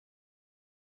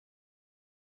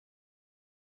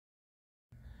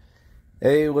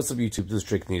Hey, what's up YouTube? This is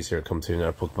Drake News here, coming to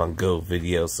another Pokemon Go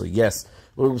video. So yes,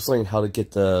 we're going to be showing how to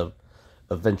get the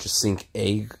Adventure Sync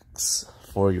eggs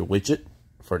for your widget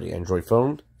for the Android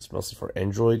phone. It's mostly for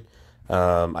Android.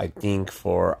 I think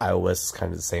for iOS it's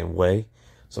kind of the same way.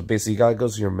 So basically you gotta go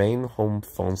to your main home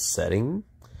phone setting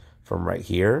from right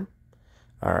here.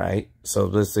 Alright, so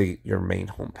this is your main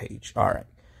home page. Alright,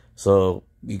 so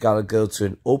you gotta go to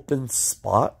an open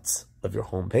spot of your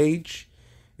home page.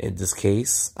 In this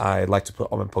case, I like to put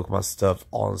all my Pokemon stuff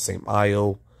all in the same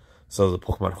aisle. So the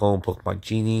Pokemon Home, Pokemon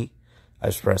Genie, I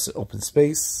just press an open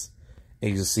space.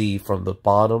 And you can see from the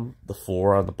bottom, the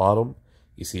 4 on the bottom,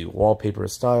 you see wallpaper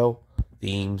style,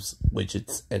 themes,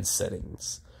 widgets, and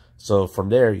settings. So from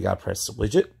there, you gotta press the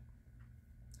widget.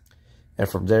 And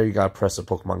from there, you gotta press the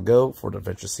Pokemon Go for the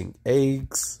Adventure Sync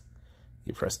eggs.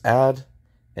 You press add,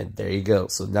 and there you go.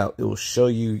 So now it will show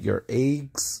you your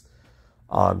eggs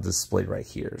on display right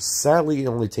here. Sadly, it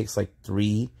only takes like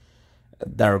 3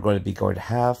 that are going to be going to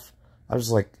half. I'm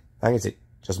just like, I can say,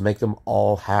 just make them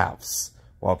all halves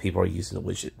while people are using the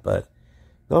widget, but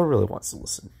no one really wants to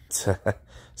listen.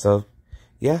 So,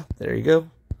 yeah, there you go.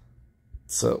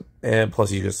 So, and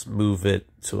plus you just move it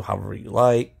to however you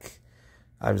like.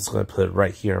 I'm just going to put it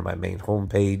right here on my main home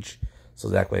page, so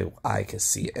that way I can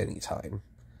see it anytime.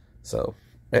 So,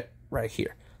 right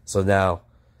here. So now,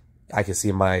 I can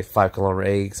see my 5-kilometer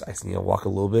eggs. I can walk a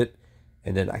little bit,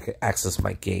 and then I can access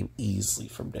my game easily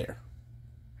from there.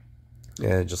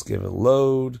 And just give it a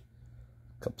load,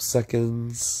 a couple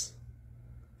seconds.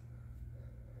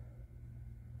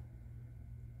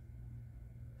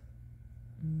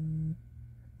 And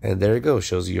there you go.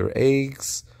 Shows you your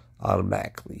eggs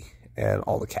automatically and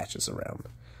all the catches around.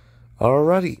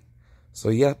 Alrighty. So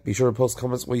yeah, be sure to post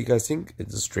comments what you guys think.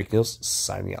 This is Drake News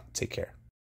signing out. Take care.